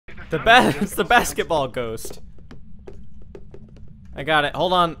It's the basketball ghost. I got it.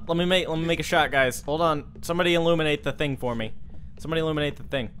 Hold on. Let me make a shot, guys. Hold on. Somebody illuminate the thing for me. Somebody illuminate the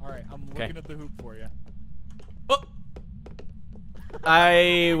thing. All right, I'm looking at the hoop for you. Oh.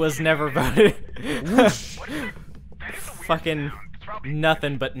 I was never voted. Fucking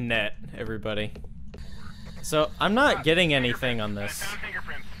nothing but net, everybody. So I'm not getting anything on this.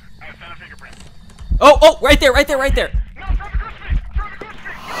 Oh, right there. I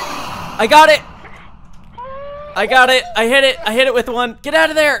got it. I hit it with one. Get out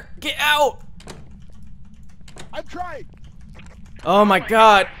of there. Get out. I'm trying. Oh my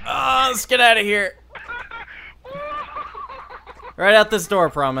god. Oh, let's get out of here. Right out this door,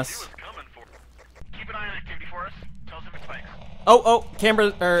 promise. Oh,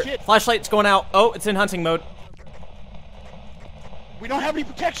 camera, flashlight's going out. Oh, it's in hunting mode. We don't have any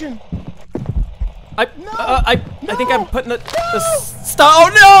protection. I think I'm putting the stop. Oh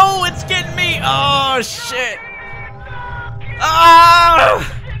no, it's getting me. Oh shit.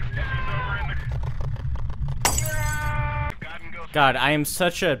 Ah! God, I am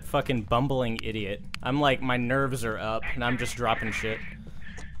such a fucking bumbling idiot. I'm like, my nerves are up, and I'm just dropping shit.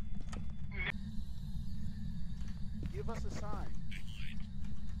 Give us a sign.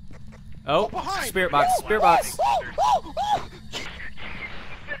 Oh, spirit box, spirit box.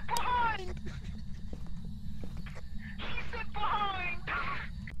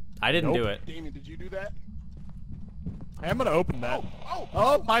 I didn't do it. Damien, did you do that? I'm gonna open that.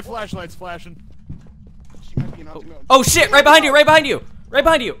 Oh, my flashlight's flashing. She might be in hunting mode. Oh shit! Right behind you! Right behind you! Right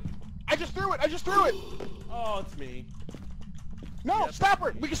behind you! I just threw it! Oh, it's me. No, stop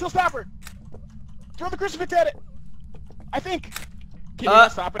her! We can still stop her! Throw the crucifix at it! I think. Can you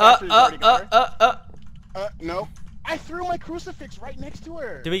not stop it after he's already got her? No. I threw my crucifix right next to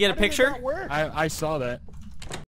her. Did we get a picture? How did it not work? I saw that.